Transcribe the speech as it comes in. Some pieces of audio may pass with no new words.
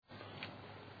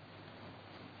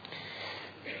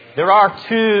There are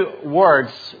two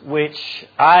words which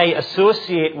I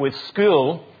associate with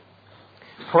school,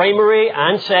 primary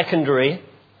and secondary,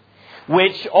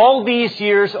 which all these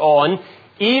years on,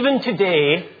 even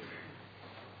today,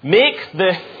 make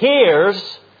the hairs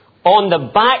on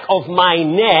the back of my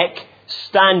neck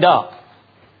stand up.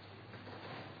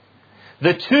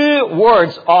 The two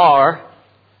words are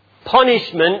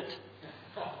punishment,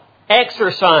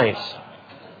 exercise.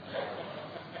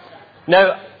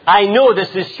 Now, I know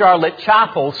this is Charlotte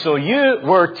Chapel, so you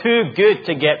were too good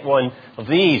to get one of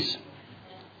these.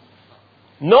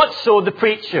 Not so the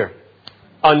preacher.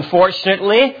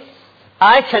 Unfortunately,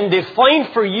 I can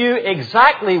define for you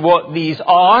exactly what these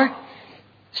are.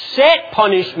 Set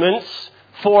punishments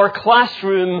for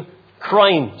classroom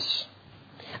crimes.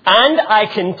 And I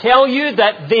can tell you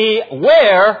that they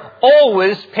were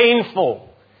always painful.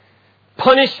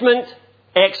 Punishment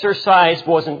exercise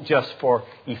wasn't just for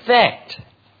effect.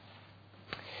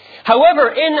 However,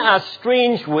 in a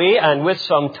strange way and with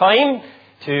some time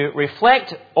to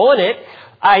reflect on it,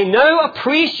 I now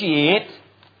appreciate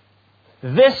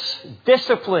this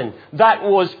discipline that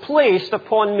was placed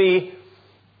upon me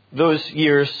those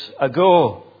years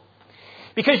ago.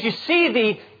 Because you see,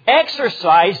 the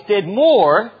exercise did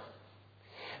more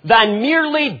than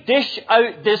merely dish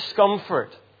out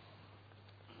discomfort.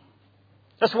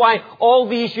 That's why all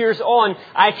these years on,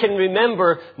 I can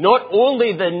remember not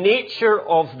only the nature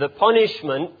of the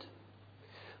punishment,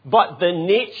 but the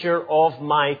nature of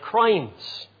my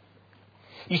crimes.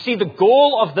 You see, the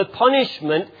goal of the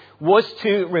punishment was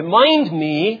to remind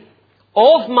me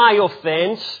of my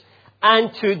offense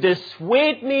and to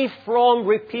dissuade me from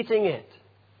repeating it.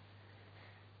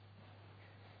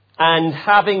 And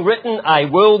having written, I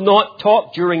will not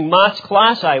talk during maths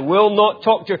class, I will not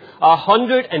talk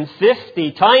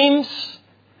 150 times.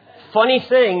 Funny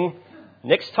thing,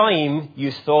 next time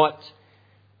you thought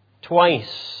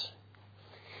twice.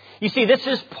 You see, this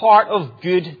is part of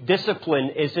good discipline,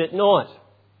 is it not?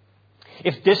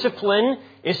 If discipline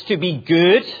is to be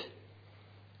good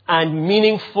and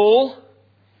meaningful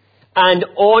and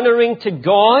honoring to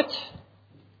God,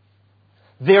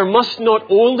 there must not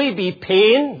only be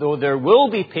pain, though there will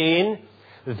be pain,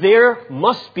 there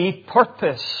must be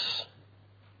purpose.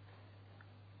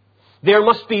 There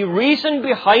must be reason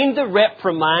behind the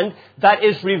reprimand that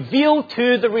is revealed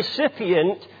to the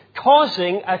recipient,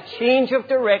 causing a change of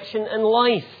direction in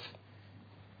life.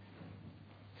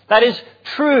 That is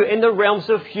true in the realms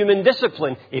of human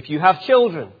discipline. If you have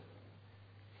children,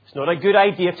 it's not a good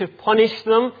idea to punish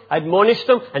them, admonish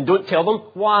them, and don't tell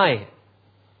them why.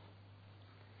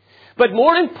 But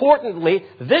more importantly,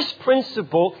 this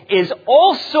principle is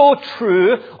also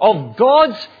true of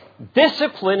God's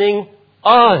disciplining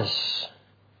us.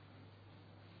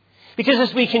 Because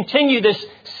as we continue this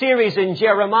series in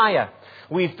Jeremiah,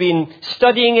 we've been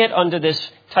studying it under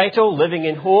this title, Living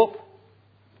in Hope.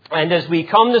 And as we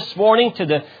come this morning to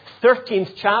the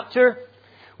 13th chapter,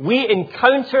 we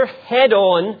encounter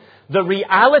head-on the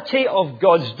reality of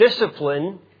God's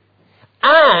discipline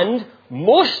and,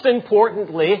 most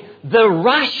importantly, the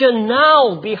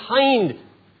rationale behind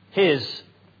His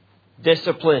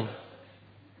discipline.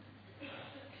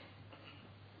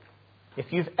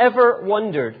 If you've ever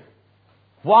wondered,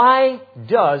 why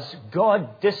does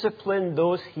God discipline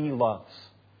those He loves?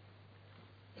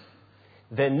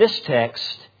 Then this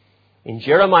text in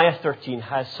Jeremiah 13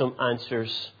 has some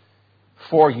answers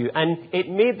for you. And it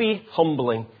may be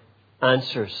humbling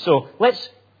answers. So let's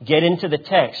get into the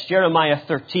text. Jeremiah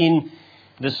 13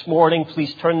 this morning.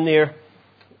 Please turn there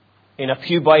in a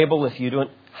Pew Bible if you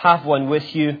don't have one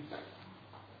with you.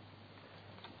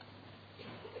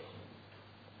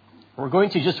 We're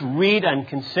going to just read and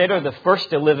consider the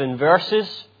first 11 verses.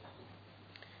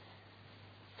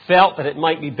 Felt that it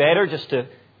might be better just to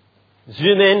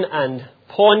zoom in and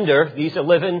ponder these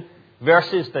 11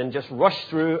 verses than just rush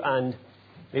through and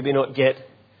maybe not get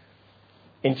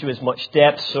into as much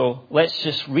depth. So let's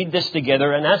just read this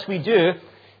together. And as we do,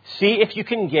 see if you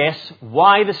can guess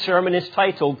why the sermon is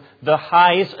titled The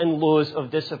Highs and Lows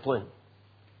of Discipline.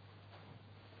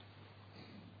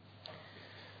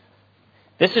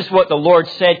 This is what the Lord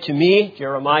said to me.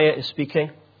 Jeremiah is speaking.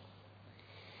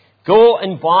 Go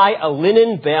and buy a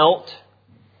linen belt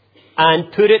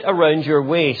and put it around your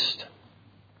waist,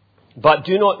 but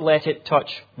do not let it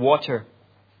touch water.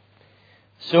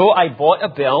 So I bought a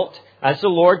belt, as the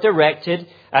Lord directed,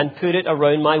 and put it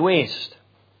around my waist.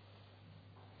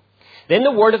 Then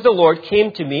the word of the Lord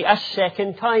came to me a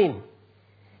second time.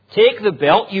 Take the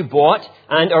belt you bought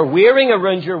and are wearing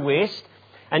around your waist,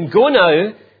 and go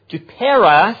now to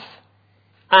Perath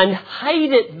and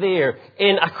hide it there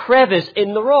in a crevice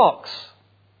in the rocks.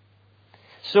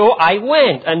 So I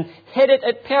went and hid it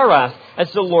at Perath,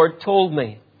 as the Lord told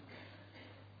me.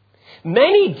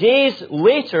 Many days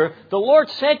later, the Lord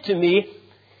said to me,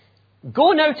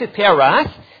 go now to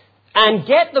Perath and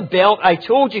get the belt I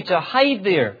told you to hide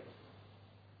there.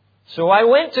 So I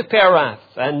went to Perath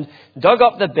and dug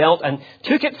up the belt and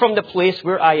took it from the place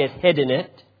where I had hidden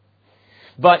it.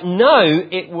 But now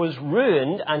it was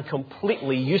ruined and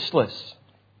completely useless.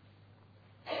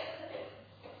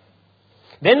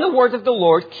 Then the word of the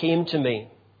Lord came to me.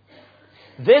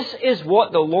 This is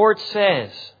what the Lord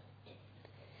says.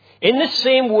 In the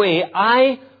same way,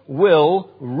 I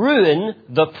will ruin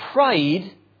the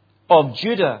pride of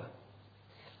Judah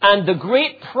and the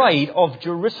great pride of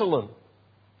Jerusalem.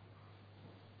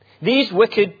 These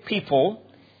wicked people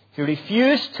who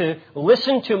refuse to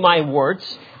listen to my words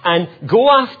and go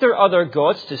after other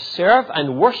gods to serve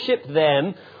and worship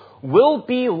them will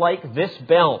be like this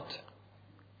belt,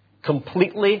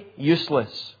 completely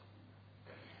useless.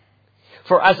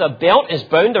 For as a belt is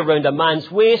bound around a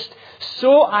man's waist,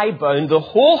 so I bound the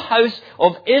whole house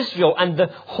of Israel and the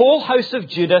whole house of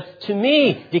Judah to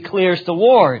me, declares the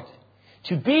Lord,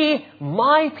 to be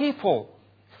my people,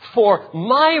 for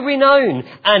my renown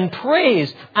and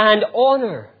praise and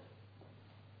honor.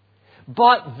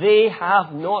 But they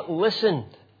have not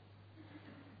listened.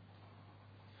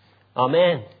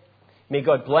 Amen. May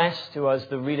God bless to us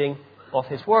the reading of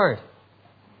His Word.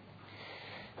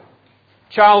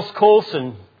 Charles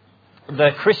Colson,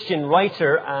 the Christian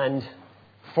writer and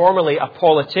formerly a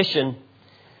politician,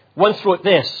 once wrote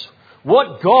this: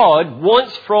 what God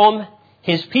wants from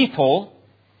His people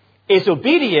is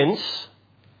obedience,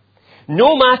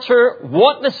 no matter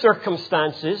what the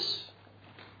circumstances,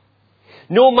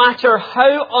 no matter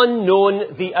how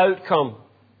unknown the outcome.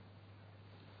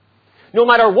 No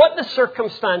matter what the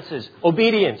circumstances,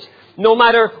 obedience. No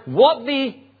matter what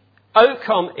the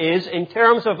outcome is in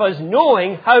terms of us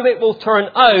knowing how it will turn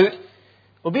out,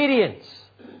 obedience.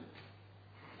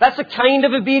 That's the kind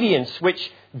of obedience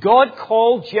which God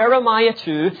called Jeremiah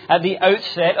to at the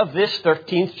outset of this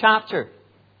 13th chapter.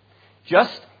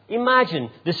 Just imagine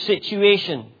the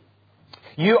situation.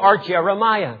 You are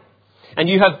Jeremiah, and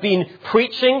you have been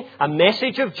preaching a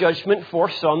message of judgment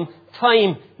for some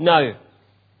time now.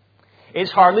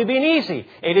 It's hardly been easy.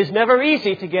 It is never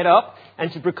easy to get up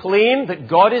and to proclaim that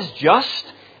God is just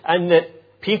and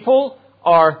that people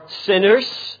are sinners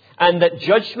and that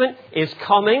judgment is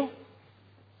coming.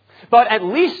 But at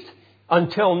least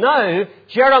until now,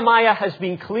 Jeremiah has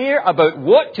been clear about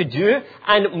what to do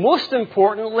and, most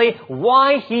importantly,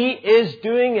 why he is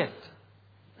doing it.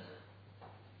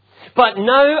 But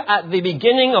now, at the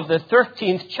beginning of the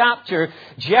 13th chapter,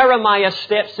 Jeremiah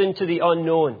steps into the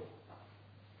unknown.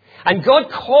 And God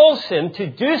calls him to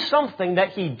do something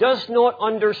that he does not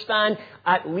understand,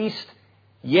 at least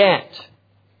yet.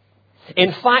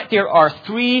 In fact, there are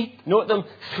three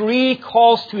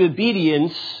calls to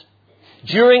obedience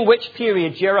during which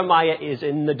period Jeremiah is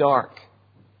in the dark.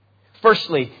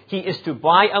 Firstly, he is to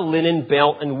buy a linen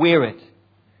belt and wear it.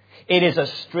 It is a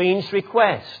strange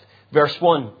request. Verse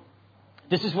 1.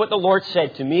 This is what the Lord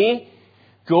said to me.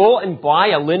 Go and buy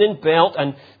a linen belt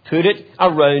and put it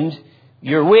around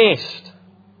your waist.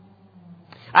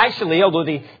 Actually, although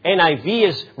the NIV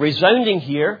is resounding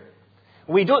here,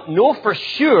 we don't know for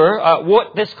sure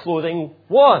what this clothing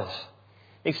was,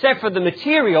 except for the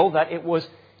material that it was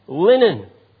linen.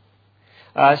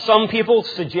 Some people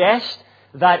suggest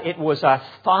that it was a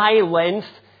thigh-length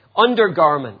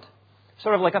undergarment,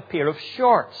 sort of like a pair of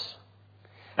shorts.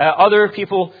 Other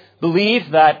people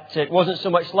believe that it wasn't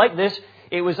so much like this.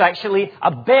 It was actually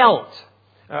a belt,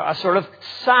 a sort of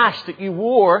sash that you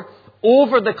wore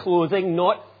over the clothing,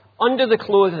 not under the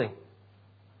clothing.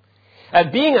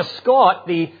 Being a Scot,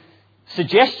 the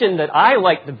suggestion that I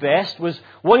liked the best was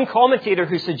one commentator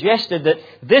who suggested that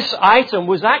this item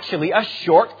was actually a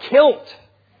short kilt.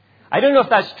 I don't know if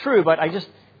that's true, but I just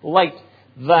liked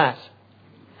that.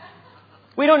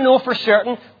 We don't know for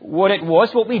certain what it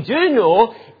was. What we do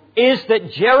know is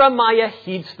that Jeremiah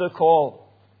heeds the call.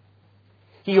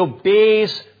 He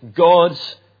obeys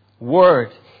God's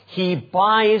word. He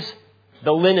buys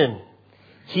the linen.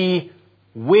 He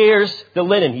wears the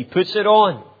linen. He puts it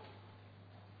on.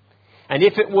 And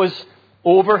if it was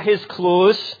over his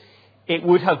clothes, it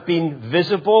would have been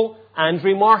visible and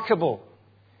remarkable.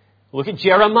 Look at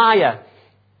Jeremiah,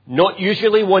 not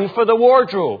usually one for the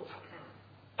wardrobe.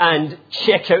 And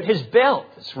check out his belt.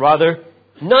 It's rather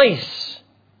nice.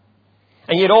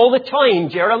 And yet all the time,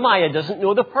 Jeremiah doesn't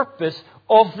know the purpose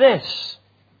of this.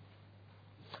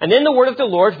 And then the word of the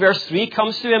Lord, verse 3,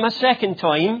 comes to him a second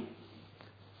time.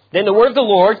 Then the word of the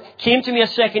Lord came to me a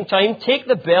second time. Take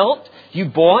the belt you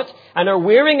bought and are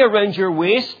wearing around your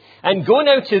waist, and go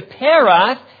now to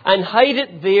Perath and hide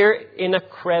it there in a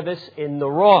crevice in the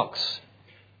rocks.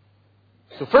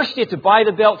 So first he had to buy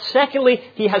the belt. Secondly,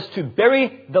 he has to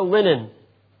bury the linen.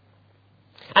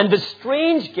 And the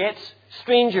strange gets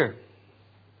stranger.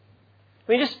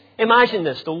 I mean, just imagine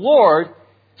this. The Lord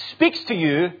speaks to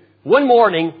you one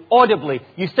morning audibly.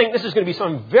 You think this is going to be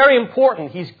something very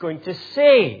important He's going to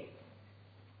say.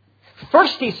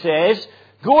 First He says,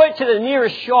 go out to the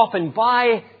nearest shop and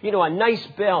buy, a nice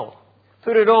belt.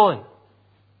 Put it on.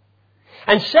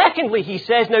 And secondly, He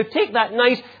says, now take that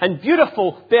nice and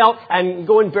beautiful belt and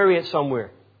go and bury it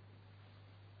somewhere.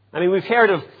 I mean, we've heard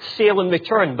of sale and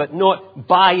return, but not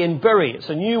buy and bury. It's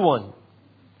a new one.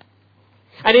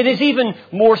 And it is even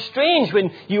more strange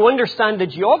when you understand the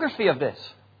geography of this.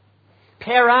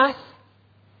 Perath,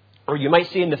 or you might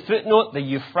say in the footnote, the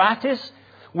Euphrates.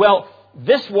 Well,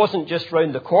 this wasn't just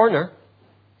round the corner.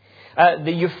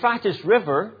 The Euphrates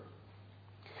River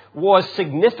was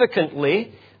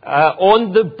significantly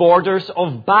on the borders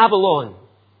of Babylon,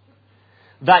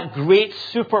 that great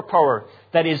superpower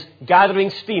that is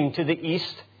gathering steam to the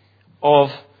east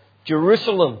of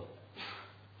Jerusalem.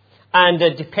 And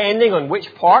depending on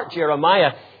which part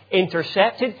Jeremiah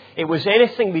intercepted, it was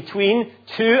anything between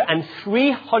 200 and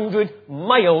 300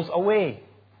 miles away.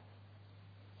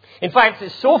 In fact,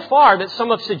 it's so far that some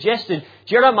have suggested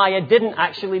Jeremiah didn't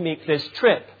actually make this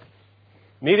trip.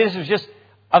 Maybe this was just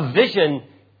a vision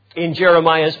in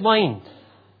Jeremiah's mind.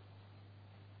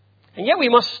 And yet we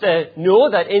must know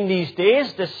that in these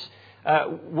days this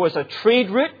was a trade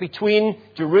route between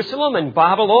Jerusalem and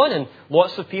Babylon, and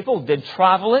lots of people did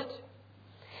travel it.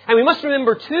 And we must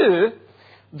remember too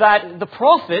that the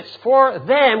prophets, for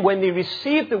them, when they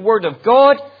received the word of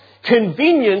God,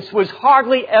 convenience was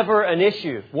hardly ever an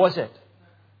issue, was it?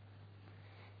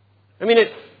 I mean,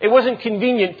 it wasn't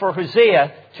convenient for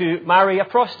Hosea to marry a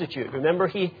prostitute. Remember,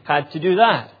 he had to do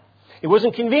that. It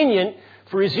wasn't convenient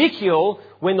for Ezekiel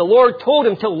when the Lord told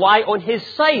him to lie on his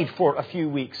side for a few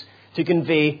weeks to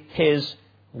convey His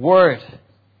word.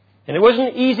 And it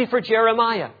wasn't easy for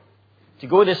Jeremiah to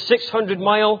go this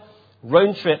 600-mile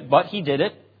round trip, but he did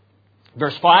it.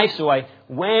 Verse 5, so I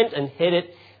went and hid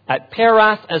it at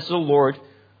Perath as the Lord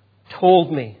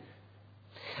told me.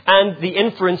 And the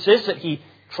inference is that he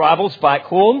travels back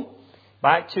home,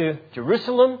 back to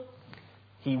Jerusalem.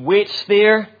 He waits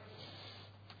there.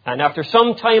 And after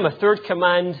some time, a third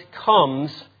command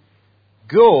comes,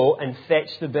 go and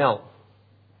fetch the belt.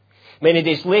 Many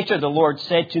days later, the Lord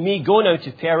said to me, go now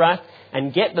to Perath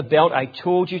and get the belt I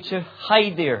told you to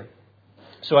hide there.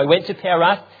 So I went to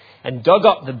Perath and dug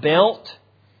up the belt.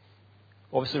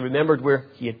 Obviously remembered where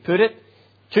he had put it.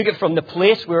 Took it from the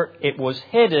place where it was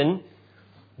hidden.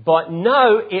 But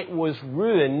now it was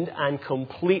ruined and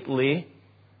completely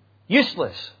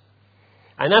useless.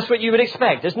 And that's what you would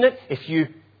expect, isn't it? If you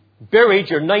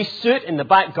buried your nice suit in the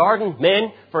back garden,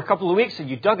 men, for a couple of weeks and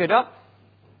you dug it up,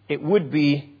 it would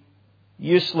be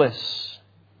useless.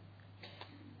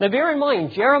 Now bear in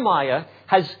mind, Jeremiah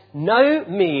has now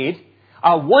made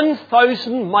a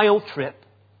 1,000-mile trip,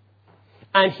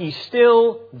 and he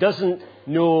still doesn't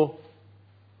know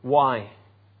why.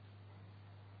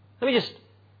 Let me just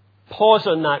pause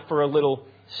on that for a little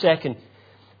second.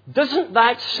 Doesn't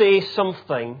that say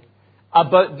something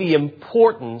about the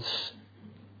importance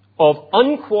of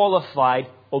unqualified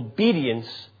obedience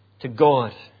to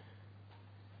God?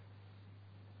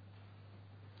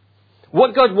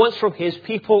 What God wants from His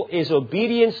people is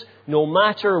obedience no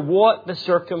matter what the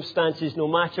circumstances, no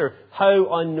matter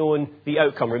how unknown the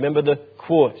outcome. Remember the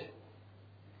quote.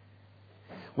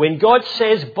 When God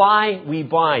says buy, we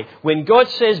buy. When God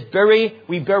says bury,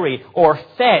 we bury. Or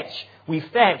fetch, we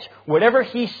fetch. Whatever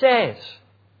He says.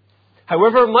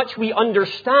 However much we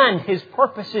understand His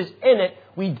purposes in it,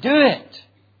 we do it.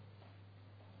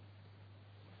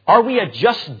 Are we a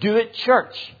just do it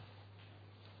church?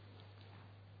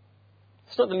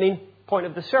 It's not the main point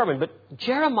of the sermon, but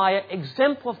Jeremiah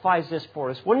exemplifies this for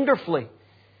us wonderfully.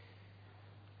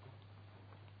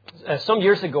 Some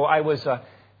years ago, I was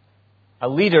a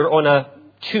leader on a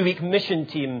 2-week mission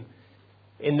team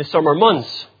in the summer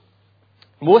months.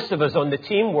 Most of us on the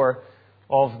team were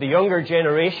of the younger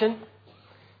generation,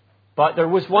 but there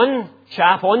was one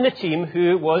chap on the team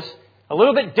who was a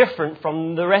little bit different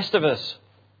from the rest of us.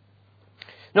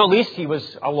 Not least, he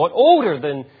was a lot older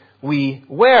than we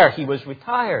were. He was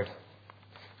retired.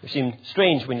 It seemed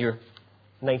strange when you're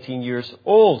 19 years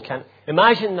old. Can't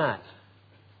imagine that.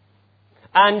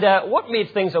 And what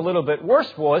made things a little bit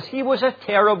worse was he was a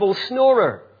terrible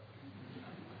snorer.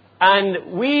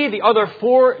 And we, the other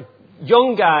 4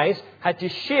 young guys had to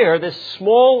share this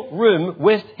small room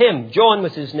with him. John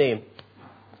was his name.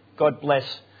 God bless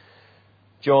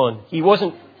John. He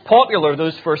wasn't popular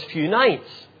those first few nights.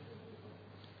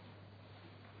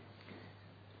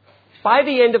 By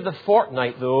the end of the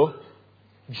fortnight, though,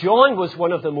 John was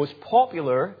one of the most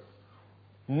popular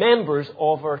members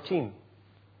of our team.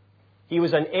 He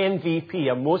was an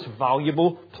MVP, a most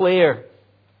valuable player.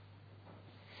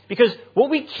 Because what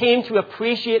we came to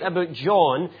appreciate about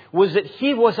John was that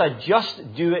he was a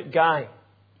just-do-it guy.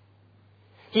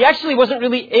 He actually wasn't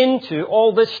really into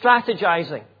all this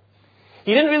strategizing.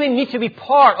 He didn't really need to be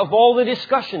part of all the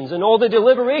discussions and all the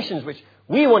deliberations which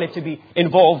we wanted to be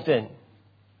involved in.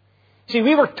 See,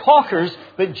 we were talkers,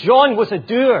 but John was a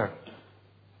doer.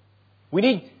 We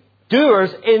need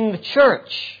doers in the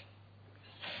church.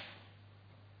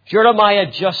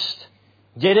 Jeremiah just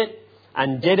did it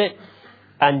and did it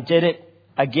and did it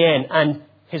again. And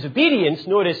his obedience,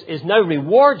 notice, is now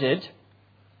rewarded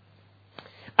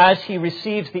as he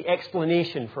receives the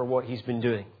explanation for what he's been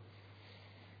doing.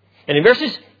 And in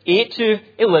verses 8 to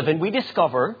 11, we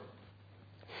discover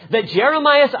that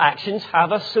Jeremiah's actions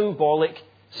have a symbolic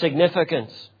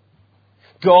significance.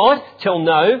 God, till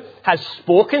now, has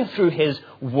spoken through His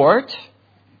Word,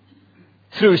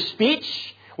 through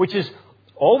speech, which is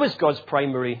always God's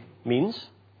primary means.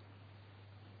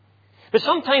 But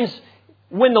sometimes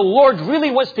when the Lord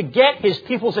really wants to get His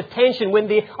people's attention, when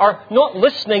they are not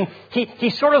listening, He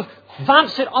sort of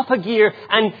vamps it up a gear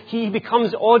and He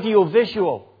becomes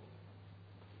audio-visual.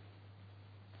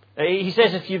 He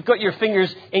says if you've got your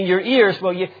fingers in your ears,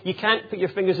 well, you can't put your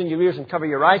fingers in your ears and cover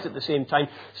your eyes at the same time,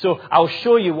 so I'll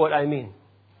show you what I mean.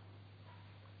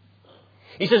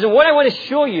 He says, and what I want to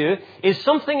show you is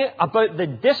something about the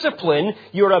discipline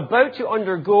you're about to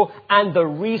undergo and the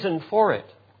reason for it.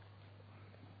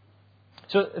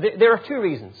 So there are two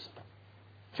reasons,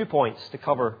 2 points to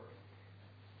cover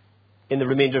in the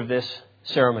remainder of this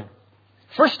sermon.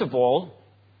 First of all,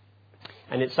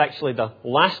 and it's actually the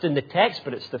last in the text,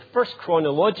 but it's the first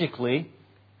chronologically,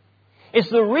 is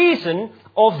the reason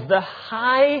of the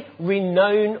high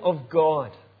renown of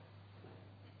God.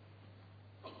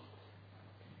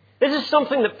 This is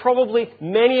something that probably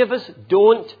many of us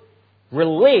don't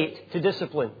relate to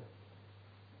discipline.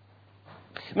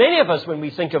 Many of us, when we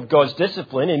think of God's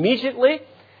discipline, immediately,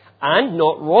 and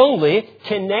not wrongly,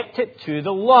 connect it to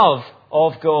the love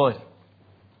of God.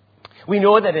 We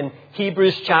know that in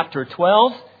Hebrews chapter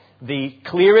 12, the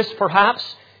clearest perhaps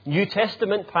New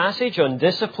Testament passage on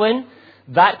discipline,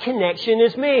 that connection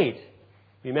is made.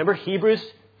 Remember Hebrews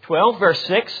 12 verse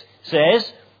 6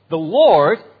 says, the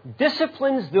Lord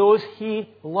disciplines those He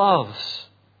loves.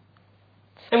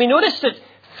 And we notice that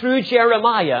through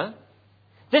Jeremiah,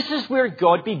 this is where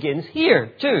God begins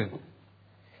here too.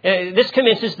 This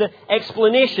commences the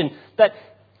explanation that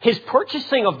His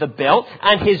purchasing of the belt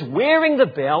and His wearing the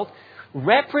belt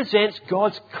represents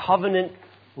God's covenant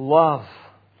love.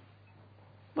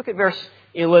 Look at verse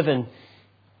 11.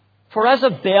 For as a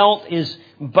belt is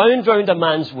bound round a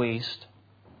man's waist,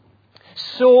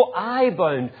 so I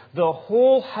bound the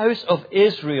whole house of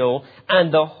Israel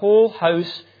and the whole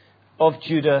house of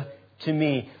Judah to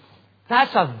me.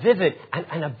 That's a vivid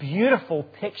and a beautiful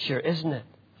picture, isn't it?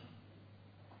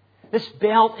 This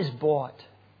belt is bought.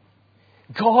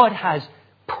 God has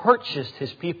purchased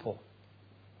His people.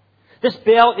 This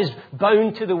belt is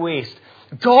bound to the waist.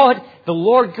 God, the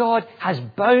Lord God, has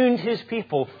bound His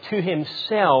people to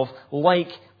Himself like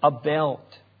a belt.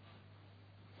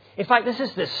 In fact, this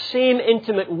is the same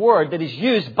intimate word that is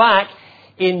used back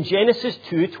in Genesis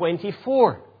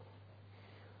 2:24.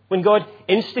 When God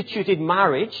instituted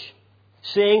marriage,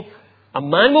 saying, a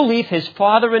man will leave his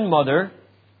father and mother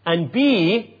and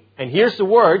be, and here's the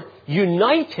word,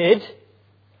 united,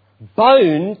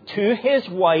 bound to his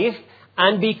wife,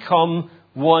 and become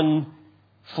one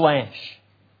flesh.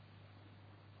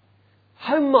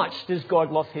 How much does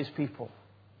God love His people?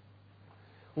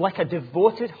 Like a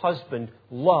devoted husband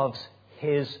loves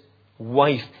his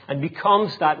wife and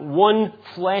becomes that one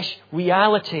flesh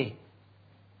reality.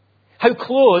 How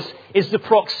close is the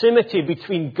proximity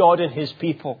between God and His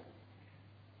people?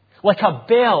 Like a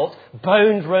belt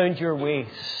bound round your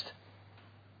waist.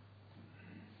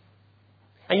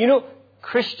 And you know,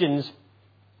 Christians,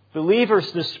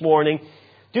 believers this morning,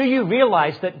 do you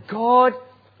realize that God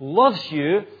loves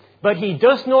you, but He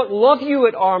does not love you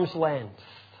at arm's length?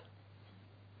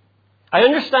 I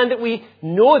understand that we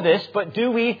know this, but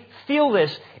do we feel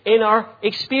this in our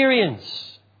experience?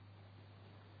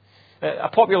 A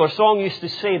popular song used to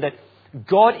say that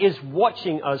God is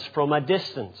watching us from a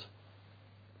distance.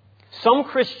 Some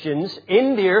Christians,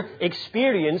 in their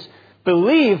experience,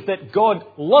 believe that God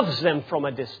loves them from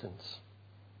a distance.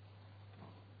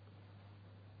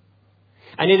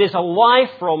 And it is a lie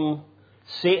from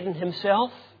Satan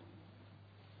himself.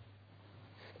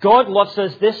 God loves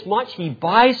us this much. He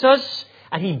buys us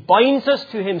and He binds us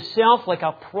to Himself like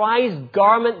a prized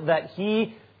garment that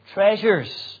He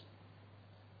treasures.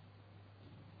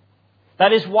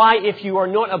 That is why if you are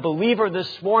not a believer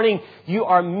this morning, you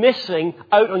are missing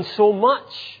out on so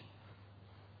much.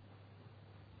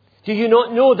 Do you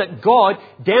not know that God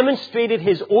demonstrated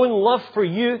His own love for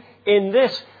you in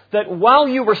this? That while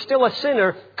you were still a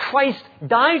sinner, Christ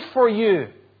died for you.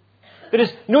 There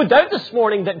is no doubt this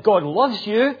morning that God loves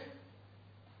you.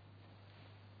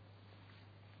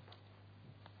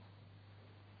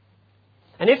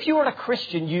 And if you are a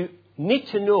Christian, you need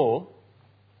to know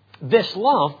this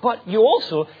love, but you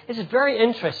also, this is very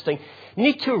interesting,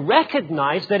 need to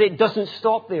recognize that it doesn't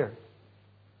stop there.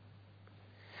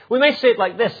 We may say it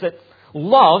like this, that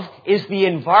love is the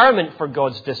environment for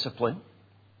God's discipline,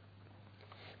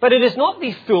 but it is not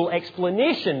the full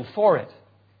explanation for it.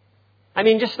 I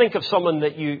mean, just think of someone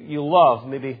that you love,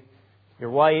 maybe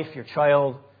your wife, your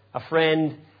child, a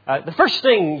friend. The first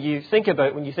thing you think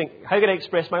about when you think, how can I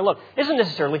express my love, isn't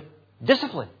necessarily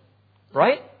discipline,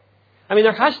 right? I mean,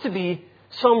 there has to be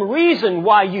some reason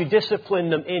why you discipline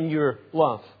them in your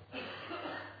love.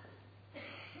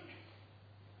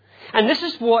 And this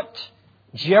is what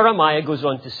Jeremiah goes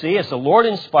on to say as the Lord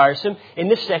inspires him in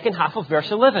the second half of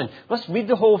verse 11. Let's read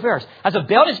the whole verse. As a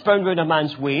belt is bound round a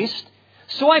man's waist,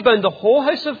 so I bound the whole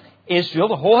house of Israel,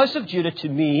 the whole house of Judah to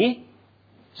me.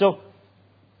 So,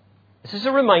 this is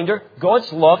a reminder,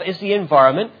 God's love is the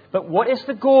environment, but what is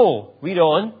the goal? Read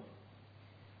on.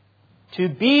 To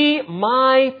be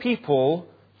my people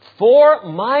for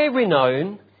my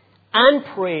renown and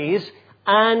praise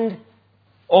and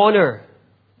honor.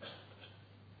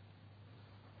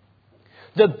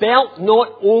 The belt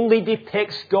not only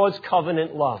depicts God's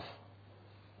covenant love.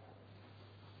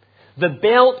 The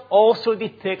belt also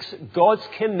depicts God's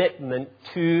commitment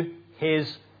to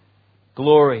His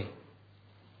glory.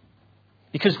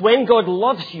 Because when God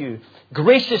loves you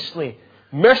graciously,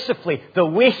 mercifully, the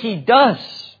way He does,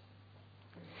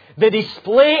 the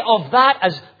display of that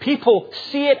as people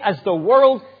see it, as the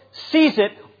world sees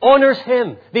it, honors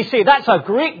Him. They say, that's a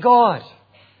great God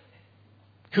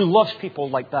who loves people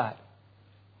like that.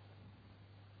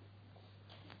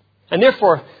 And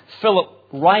therefore,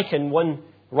 Philip Ryken, one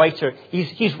writer,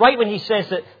 he's right when he says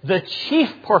that the chief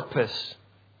purpose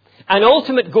and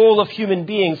ultimate goal of human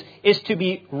beings is to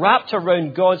be wrapped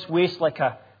around God's waist like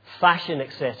a fashion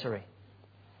accessory.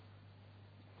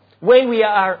 When we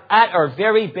are at our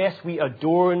very best, we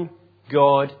adorn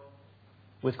God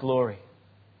with glory.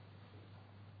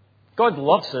 God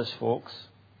loves us, folks,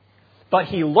 but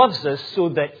He loves us so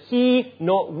that He,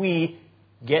 not we,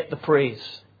 get the praise.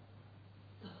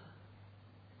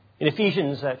 In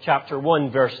Ephesians chapter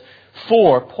 1, verse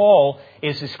 4, Paul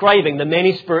is describing the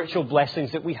many spiritual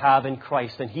blessings that we have in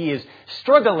Christ, and he is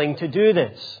struggling to do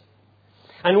this.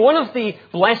 And one of the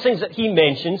blessings that he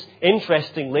mentions,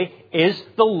 interestingly, is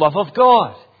the love of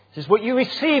God. This is what you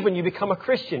receive when you become a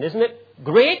Christian. Isn't it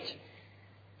great?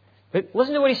 But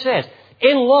listen to what he says.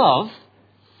 In love,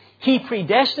 He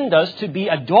predestined us to be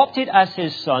adopted as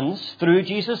His sons through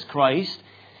Jesus Christ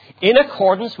in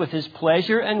accordance with His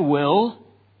pleasure and will.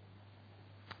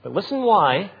 But listen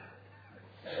why.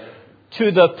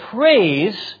 To the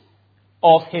praise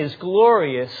of His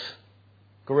glorious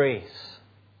grace.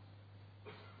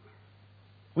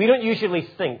 We don't usually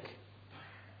think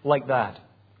like that.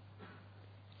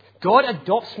 God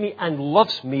adopts me and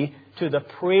loves me to the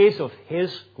praise of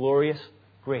His glorious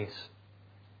grace.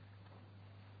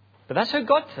 But that's how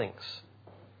God thinks.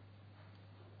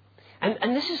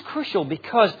 And this is crucial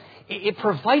because it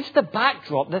provides the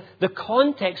backdrop, the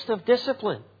context of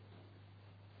discipline.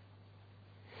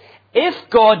 If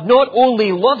God not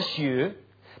only loves you,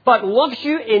 but loves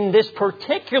you in this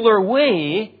particular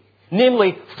way,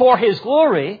 namely for His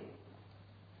glory,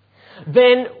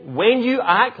 then when you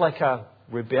act like a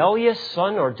rebellious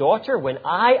son or daughter, when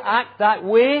I act that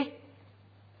way,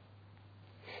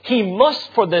 He must,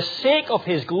 for the sake of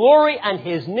His glory and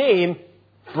His name,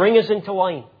 bring us into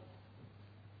line.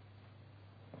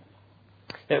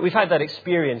 Now, we've had that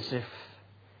experience if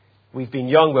we've been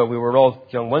young. Well, we were all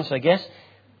young once, I guess.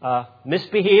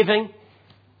 Misbehaving,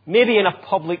 maybe in a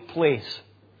public place.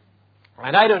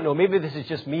 And I don't know, maybe this is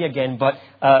just me again, but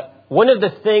one of the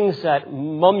things that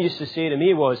Mum used to say to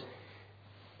me was,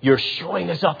 you're showing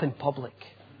us up in public.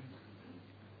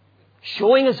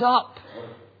 Showing us up.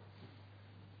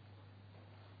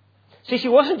 See, she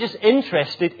wasn't just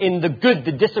interested in the good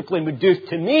the discipline would do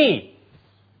to me.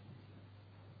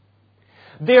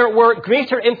 there were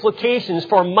greater implications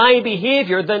for my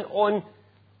behavior than on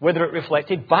whether it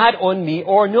reflected bad on me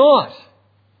or not.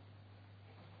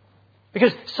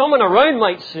 Because someone around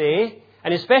might say,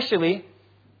 and especially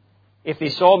if they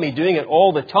saw me doing it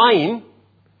all the time,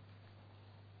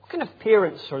 what kind of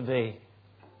parents are they?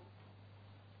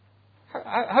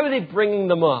 How are they bringing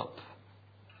them up?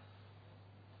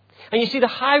 And you see, the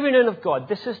high renown of God,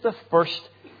 this is the first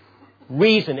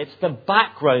reason. It's the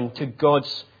background to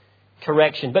God's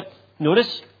correction. But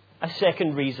notice a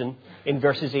second reason in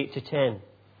verses 8 to 10.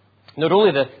 Not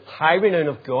only the high renown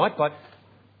of God, but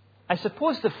I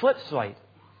suppose the flip side.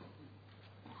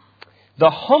 The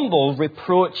humble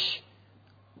reproach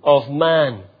of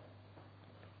man.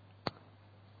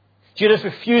 Judah's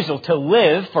refusal to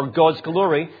live for God's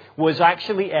glory was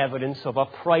actually evidence of a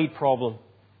pride problem.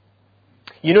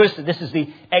 You notice that this is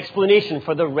the explanation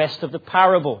for the rest of the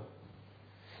parable.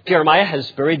 Jeremiah has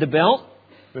buried the belt,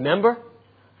 remember?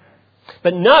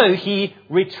 But now he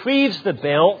retrieves the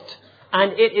belt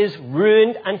and it is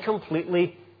ruined and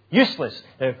completely useless.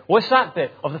 Now, what's that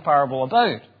bit of the parable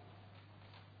about?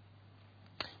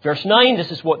 Verse 9,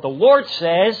 this is what the Lord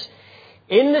says.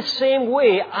 In the same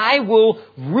way, I will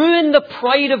ruin the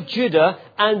pride of Judah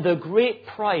and the great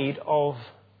pride of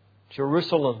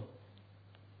Jerusalem.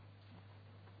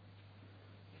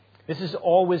 This is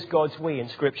always God's way in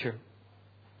Scripture.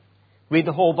 Read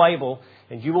the whole Bible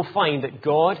and you will find that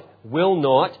God will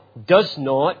not, does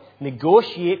not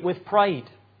negotiate with pride,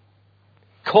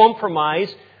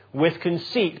 compromise with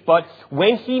conceit. But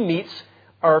when He meets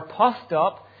our puffed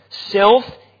up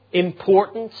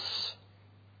self-importance,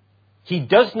 He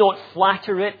does not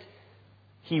flatter it,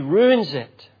 He ruins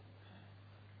it.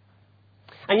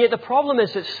 And yet the problem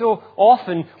is that so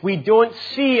often we don't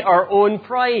see our own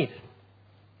pride.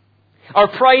 Our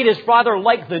pride is rather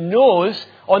like the nose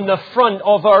on the front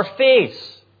of our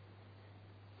face.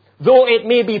 Though it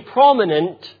may be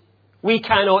prominent, we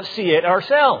cannot see it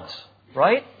ourselves,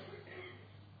 right?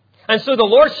 And so the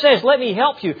Lord says, let me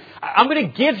help you. I'm going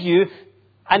to give you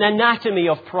an anatomy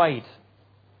of pride.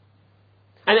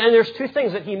 And there's two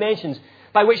things that He mentions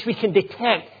by which we can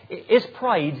detect, is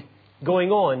pride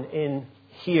going on in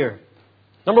here?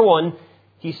 Number one,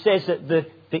 He says that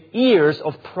the ears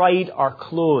of pride are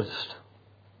closed.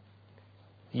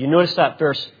 You notice that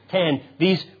verse 10.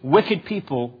 These wicked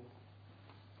people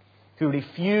who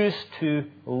refuse to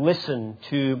listen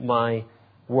to my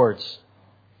words.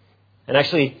 And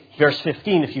actually, verse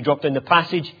 15, if you drop down the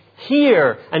passage,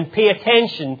 hear and pay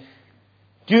attention.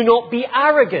 Do not be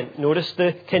arrogant. Notice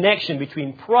the connection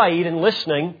between pride and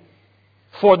listening.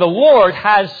 For the Lord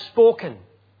has spoken.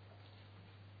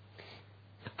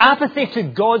 Apathy to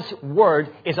God's word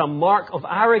is a mark of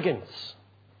arrogance.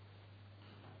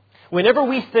 Whenever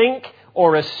we think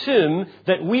or assume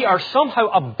that we are somehow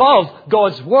above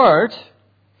God's word,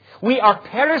 we are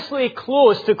perilously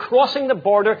close to crossing the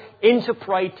border into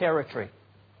pride territory.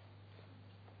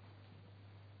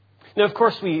 Now, of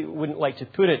course, we wouldn't like to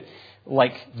put it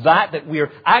like that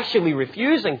we're actually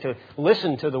refusing to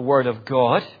listen to the word of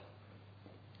God.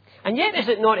 And yet, is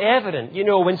it not evident? You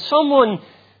know, when someone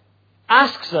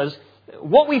asks us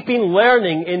what we've been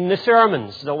learning in the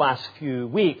sermons the last few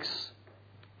weeks,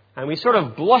 and we sort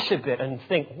of blush a bit and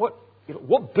think, what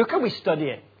book are we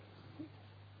studying?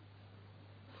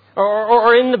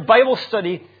 Or in the Bible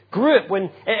study group,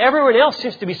 when everyone else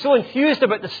seems to be so enthused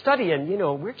about the study, and,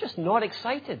 we're just not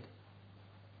excited.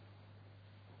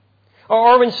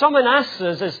 Or when someone asks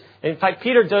us, as in fact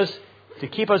Peter does to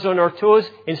keep us on our toes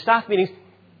in staff meetings,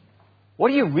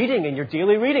 what are you reading in your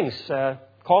daily readings?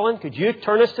 Colin, could you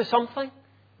turn us to something?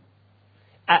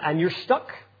 And you're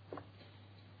stuck.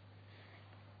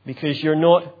 Because you're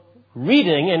not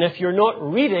reading, and if you're not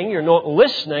reading, you're not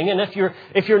listening, and if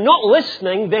you're not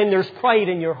listening, then there's pride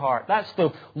in your heart. That's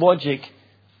the logic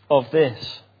of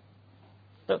this.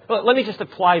 But let me just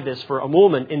apply this for a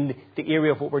moment in the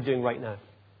area of what we're doing right now.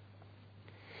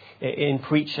 In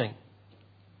preaching.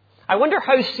 I wonder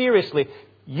how seriously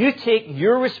you take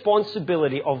your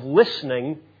responsibility of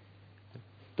listening.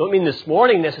 Don't mean this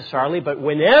morning necessarily, but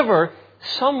whenever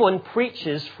someone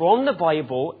preaches from the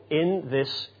Bible in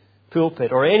this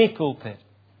pulpit or any pulpit.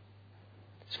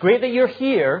 It's great that you're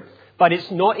here, but it's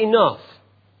not enough.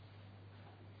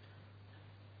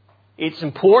 It's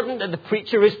important that the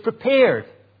preacher is prepared,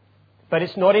 but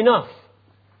it's not enough.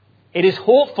 It is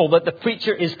hopeful that the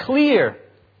preacher is clear.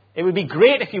 It would be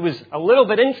great if he was a little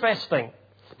bit interesting,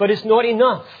 but it's not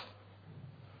enough.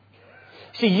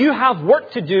 See, you have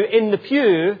work to do in the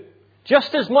pew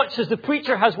just as much as the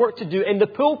preacher has work to do in the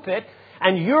pulpit,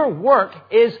 and your work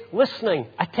is listening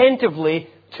attentively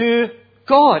to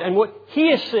God and what He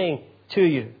is saying to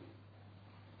you.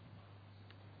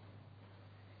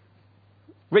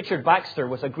 Richard Baxter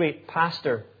was a great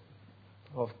pastor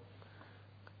of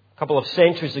a couple of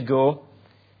centuries ago,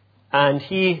 and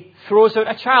he throws out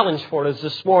a challenge for us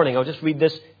this morning. I'll just read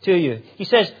this to you. He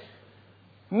says,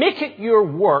 "Make it your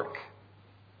work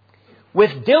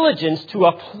with diligence to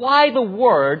apply the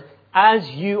word as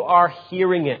you are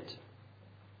hearing it.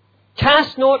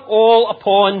 Cast not all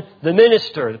upon the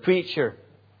minister," the preacher,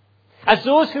 "as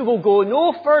those who will go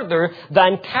no further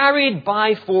than carried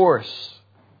by force.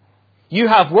 You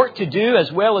have work to do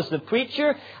as well as the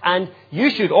preacher, and you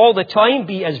should all the time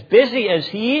be as busy as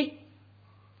he.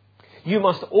 You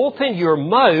must open your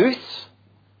mouth,"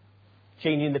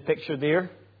 changing the picture there.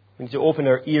 We need to open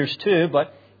our ears too,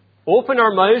 but open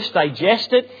our mouths,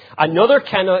 digest it. Another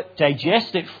cannot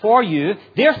digest it for you.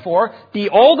 Therefore, be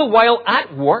all the while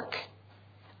at work,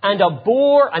 and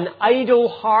abhor an idle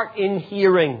heart in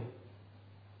hearing,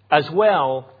 as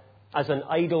well as an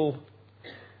idle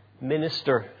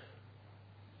minister.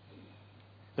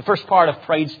 The first part of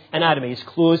pride's anatomy is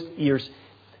closed ears.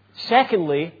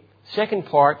 Second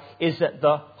part is that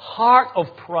the heart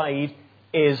of pride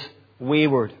is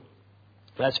wayward.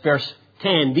 That's verse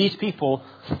 10. "These people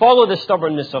follow the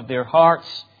stubbornness of their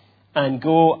hearts and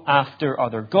go after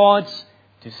other gods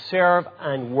to serve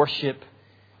and worship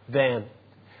them."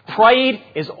 Pride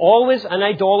is always an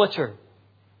idolater.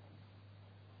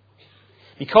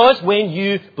 Because when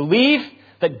you believe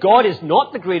that God is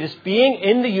not the greatest being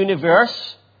in the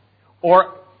universe,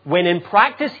 or when in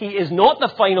practice He is not the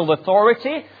final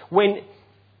authority, when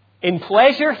in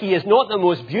pleasure He is not the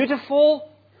most beautiful,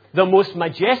 the most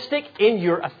majestic in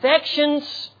your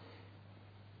affections,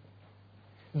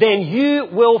 then you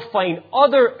will find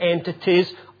other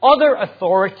entities, other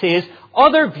authorities,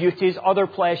 other beauties, other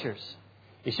pleasures.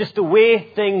 It's just the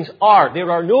way things are.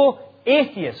 There are no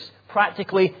atheists,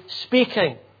 practically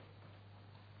speaking.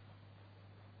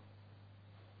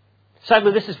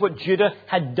 Sadly, this is what Judah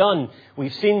had done.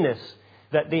 We've seen this,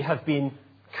 that they have been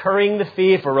currying the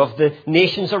favour of the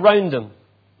nations around them.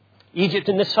 Egypt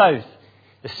in the south,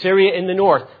 Assyria in the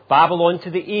north, Babylon to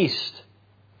the east.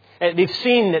 They've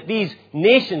seen that these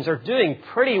nations are doing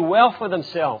pretty well for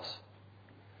themselves.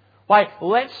 Why,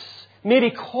 let's maybe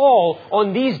call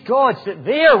on these gods that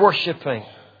they are worshipping.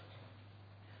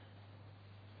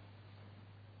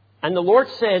 And the Lord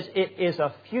says it is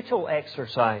a futile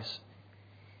exercise.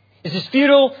 It's as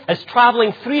futile as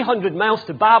travelling 300 miles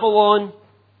to Babylon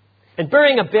and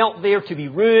burying a belt there to be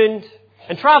ruined,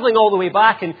 and travelling all the way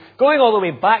back and going all the way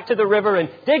back to the river and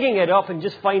digging it up and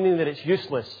just finding that it's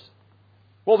useless.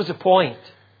 What was the point?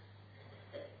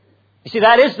 You see,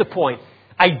 that is the point.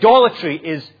 Idolatry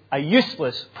is a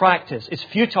useless practice. It's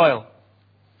futile.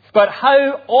 But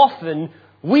how often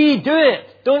we do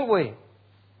it, don't we?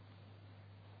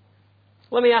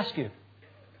 Let me ask you.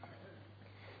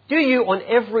 Do you, on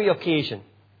every occasion,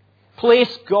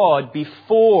 place God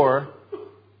before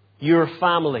your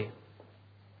family?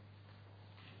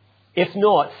 If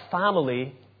not,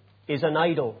 family is an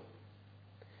idol.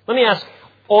 Let me ask,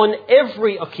 on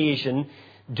every occasion,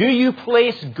 do you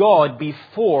place God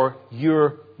before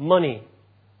your money?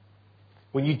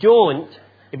 When you don't,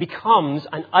 it becomes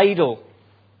an idol.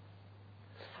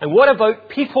 And what about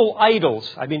people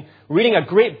idols? I've been reading a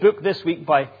great book this week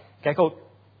by a guy called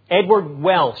Edward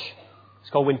Welsh. It's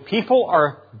called When People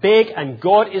Are Big and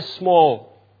God is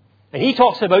Small. And he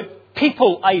talks about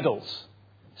people idols.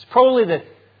 It's probably the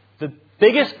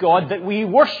biggest God that we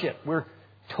worship. We're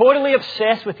totally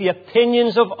obsessed with the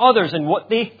opinions of others and what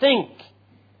they think.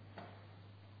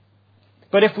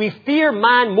 But if we fear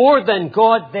man more than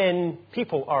God, then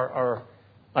people are our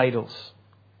idols.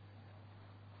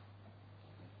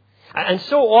 And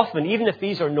so often, even if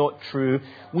these are not true,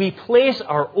 we place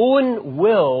our own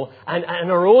will and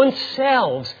our own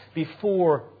selves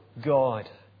before God.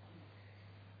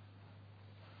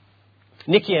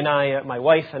 Nikki and I, my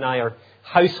wife and I, are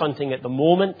house hunting at the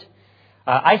moment.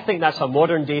 I think that's a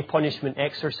modern day punishment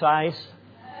exercise.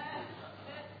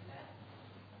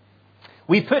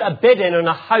 We put a bid in on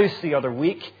a house the other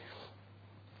week.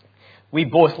 We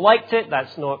both liked it.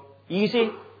 That's not easy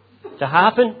to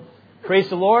happen. Praise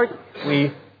the Lord.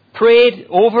 We prayed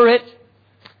over it.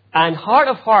 And heart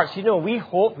of hearts, we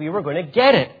hoped we were going to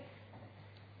get it.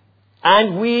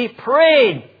 And we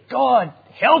prayed, God,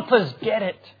 help us get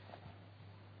it.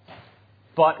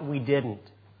 But we didn't.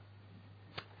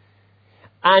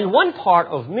 And one part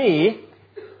of me,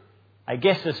 I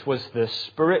guess this was the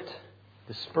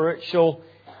spiritual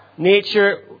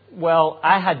nature. Well,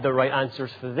 I had the right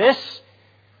answers for this.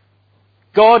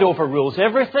 God overrules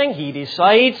everything. He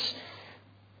decides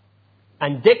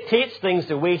and dictates things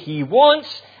the way He wants.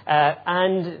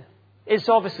 And it's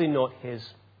obviously not His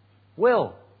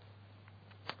will.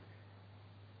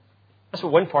 That's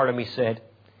what one part of me said.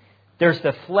 There's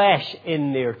the flesh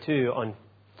in there too,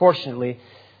 unfortunately.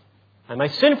 And my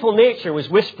sinful nature was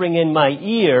whispering in my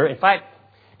ear. In fact,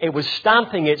 it was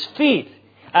stamping its feet.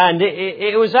 And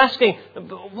it was asking,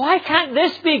 why can't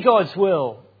this be God's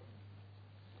will?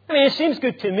 I mean, it seems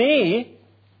good to me.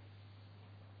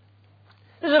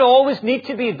 Does it always need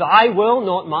to be thy will,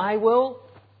 not my will?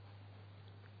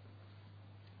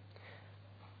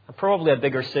 I'm probably a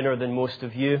bigger sinner than most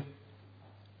of you.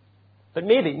 But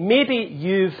maybe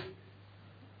you've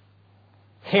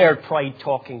heard pride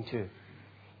talking to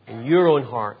in your own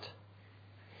heart.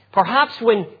 Perhaps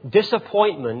when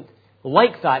disappointment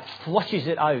like that flushes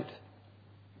it out.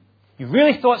 You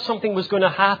really thought something was going to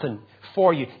happen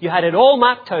for you. You had it all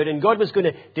mapped out and God was going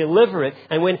to deliver it.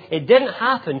 And when it didn't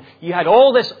happen, you had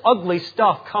all this ugly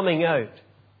stuff coming out.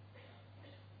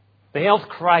 The health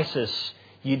crisis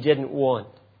you didn't want.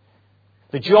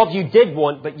 The job you did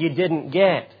want but you didn't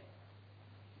get.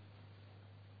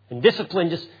 And discipline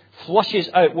just flushes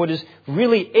out what is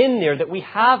really in there, that we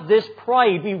have this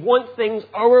pride. We want things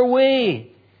our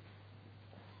way.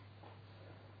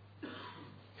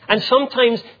 And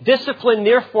sometimes discipline,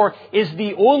 therefore, is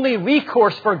the only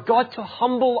recourse for God to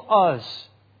humble us.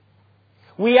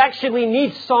 We actually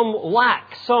need some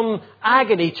lack, some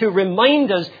agony to remind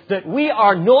us that we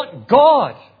are not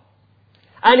God.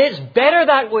 And it's better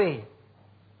that way.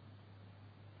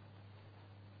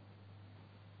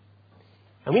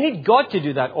 And we need God to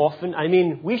do that often. I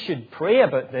mean, we should pray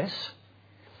about this.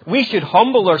 We should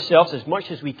humble ourselves as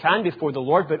much as we can before the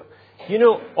Lord, but you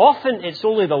know, often it's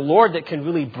only the Lord that can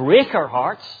really break our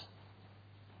hearts.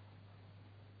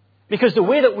 Because the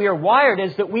way that we are wired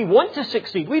is that we want to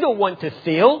succeed. We don't want to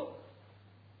fail.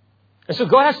 And so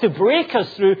God has to break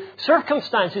us through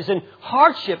circumstances and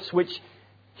hardships which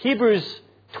Hebrews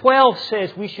 12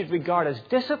 says we should regard as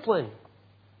discipline.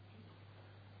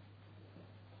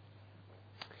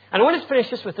 And I want to finish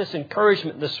just with this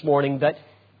encouragement this morning that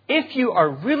if you are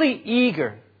really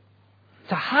eager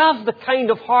to have the kind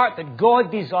of heart that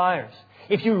God desires,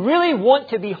 if you really want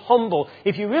to be humble,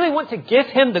 if you really want to give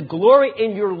Him the glory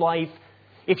in your life,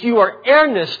 if you are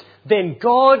earnest, then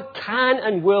God can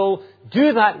and will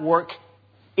do that work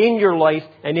in your life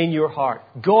and in your heart.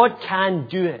 God can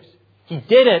do it. He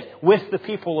did it with the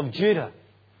people of Judah.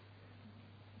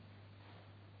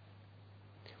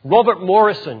 Robert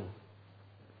Morrison,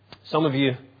 some of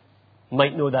you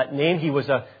might know that name. He was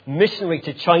a missionary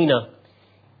to China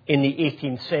in the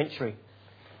 18th century.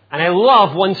 And I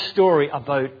love one story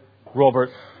about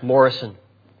Robert Morrison.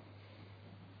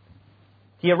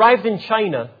 He arrived in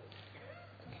China,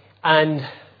 and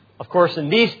of course in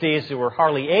these days there were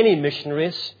hardly any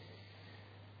missionaries.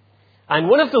 And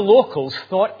one of the locals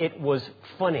thought it was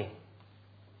funny,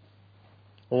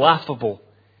 laughable.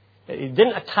 He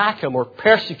didn't attack him or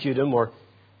persecute him or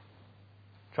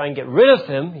try and get rid of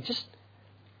him. He just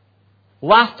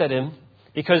laughed at him.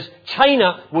 Because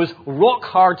China was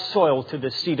rock-hard soil to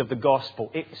the seed of the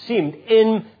gospel. It seemed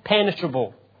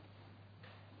impenetrable.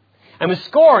 And with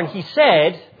scorn, he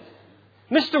said,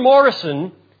 Mr.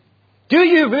 Morrison, do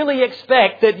you really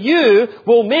expect that you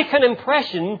will make an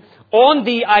impression on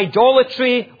the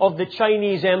idolatry of the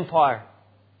Chinese Empire?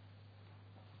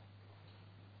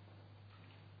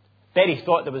 Betty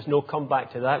thought there was no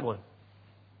comeback to that one.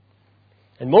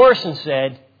 And Morrison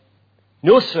said,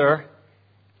 no, sir.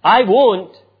 I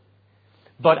won't,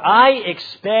 but I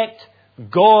expect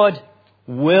God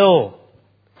will.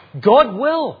 God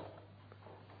will.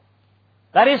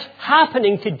 That is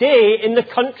happening today in the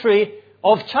country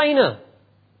of China.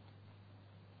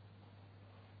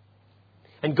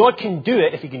 And God can do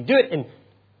it, if He can do it in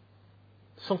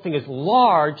something as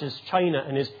large as China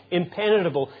and as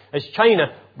impenetrable as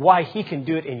China, why He can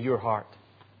do it in your heart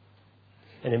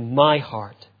and in my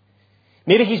heart.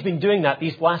 Maybe He's been doing that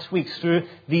these last weeks through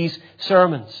these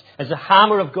sermons. As the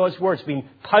hammer of God's Word has been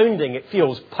pounding, it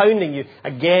feels, pounding you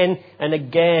again and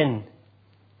again.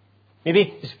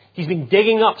 Maybe He's been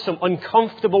digging up some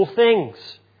uncomfortable things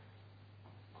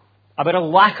about a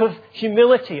lack of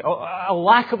humility, a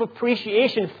lack of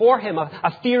appreciation for Him,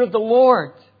 a fear of the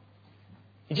Lord.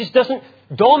 It just doesn't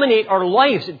dominate our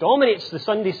lives. It dominates the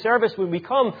Sunday service when we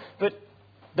come, but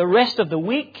the rest of the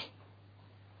week.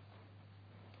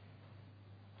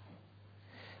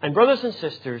 And brothers and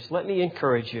sisters, let me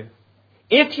encourage you.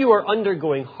 If you are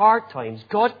undergoing hard times,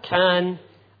 God can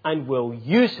and will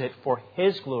use it for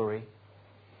His glory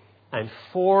and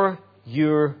for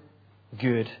your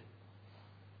good.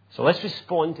 So let's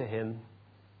respond to Him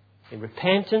in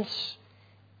repentance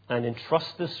and in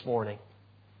trust this morning.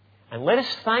 And let us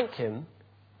thank Him.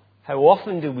 How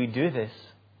often do we do this?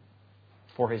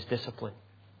 For His discipline.